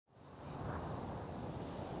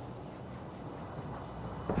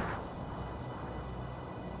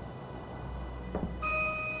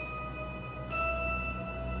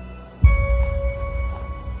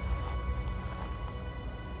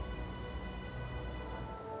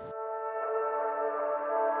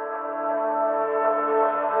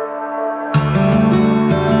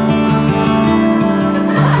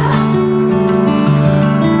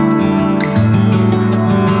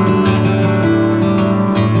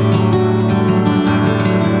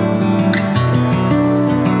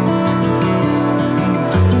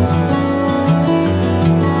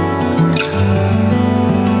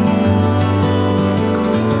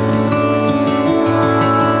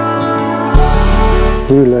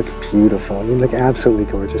You look beautiful. You look absolutely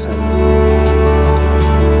gorgeous.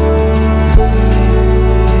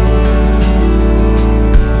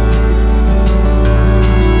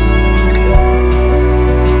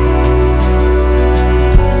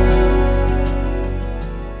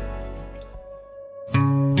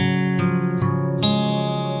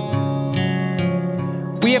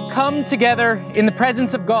 We have come together in the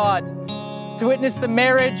presence of God to witness the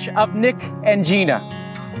marriage of Nick and Jina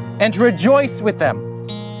and to rejoice with them.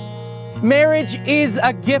 Marriage is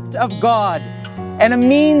a gift of God and a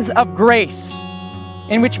means of grace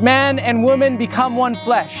in which man and woman become one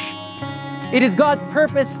flesh. It is God's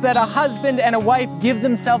purpose that a husband and a wife give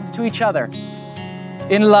themselves to each other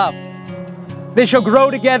in love. They shall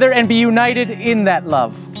grow together and be united in that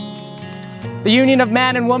love. The union of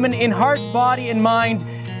man and woman in heart, body, and mind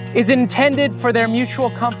is intended for their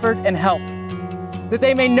mutual comfort and help, that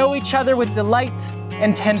they may know each other with delight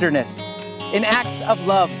and tenderness in acts of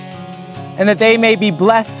love, and that they may be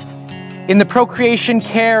blessed in the procreation,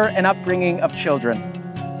 care, and upbringing of children.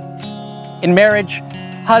 In marriage,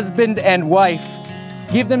 husband and wife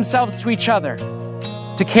give themselves to each other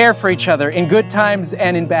to care for each other in good times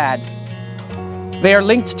and in bad. They are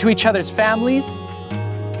linked to each other's families,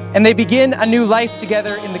 and they begin a new life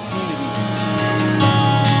together in the community.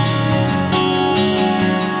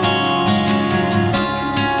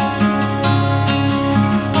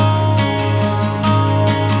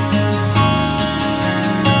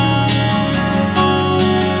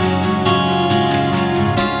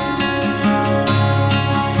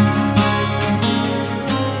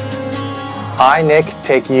 I, Nick,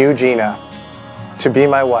 take you, Jina, to be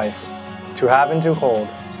my wife, to have and to hold,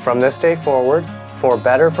 from this day forward, for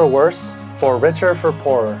better, for worse, for richer, for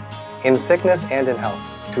poorer, in sickness and in health,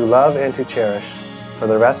 to love and to cherish, for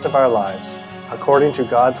the rest of our lives, according to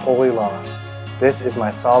God's holy law. This is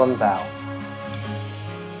my solemn vow.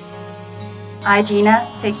 I, Jina,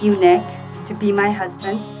 take you, Nick, to be my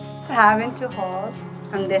husband, to have and to hold,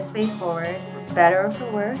 from this day forward, for better or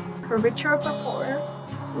for worse, for richer or for poorer,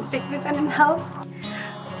 in sickness and in health,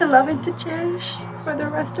 to love and to cherish for the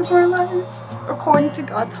rest of our lives, according to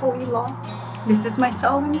God's holy law. This is my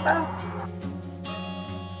solemn vow.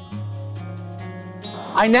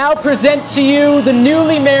 I now present to you the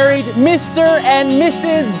newly married Mr. and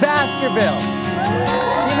Mrs. Baskerville.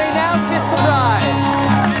 You may now kiss the bride.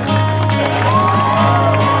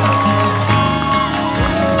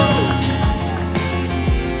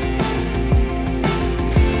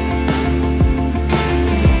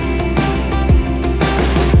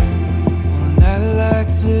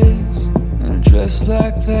 Just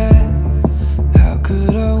like that, how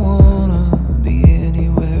could I wanna be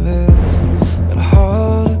anywhere else? Got a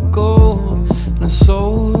heart of gold and a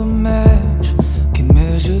soul to match. Can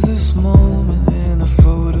measure this moment in a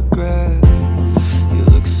photograph. You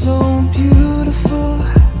look so beautiful,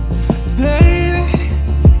 baby.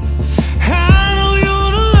 I know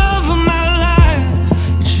you're the love of my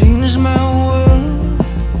life. You changed my world.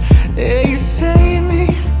 Yeah, you saved me.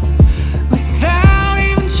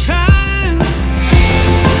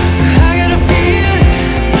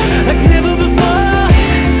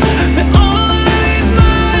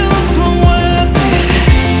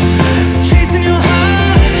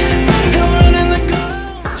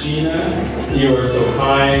 You are so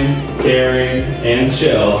kind, caring, and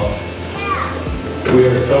chill. We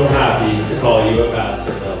are so happy to call you a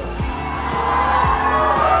Baskerville.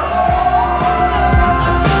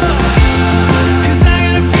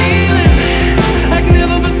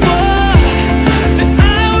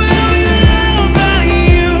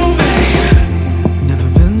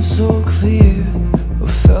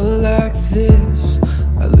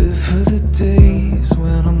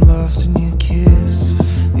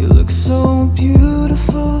 So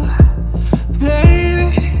beautiful, baby.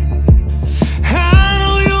 I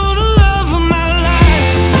know you're the love of my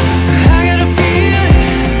life. I got a feeling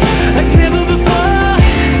like never before,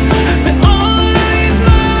 that all these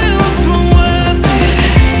miles were worth it.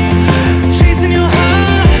 Chasing your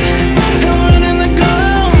heart and running the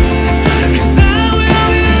ghosts, 'cause I will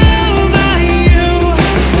be loved by you.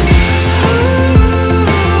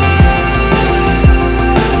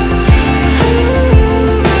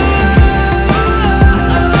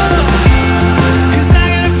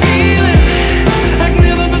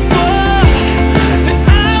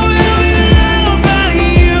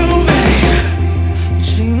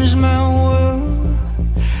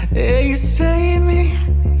 You saved me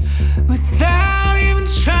without even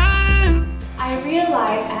trying. I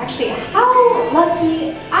realized actually how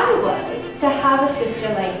lucky I was to have a sister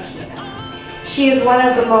like Jina. She is one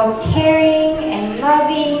of the most caring and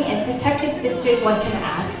loving and protective sisters one can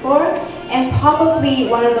ask for, and probably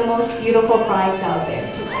one of the most beautiful brides out there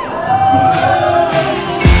today.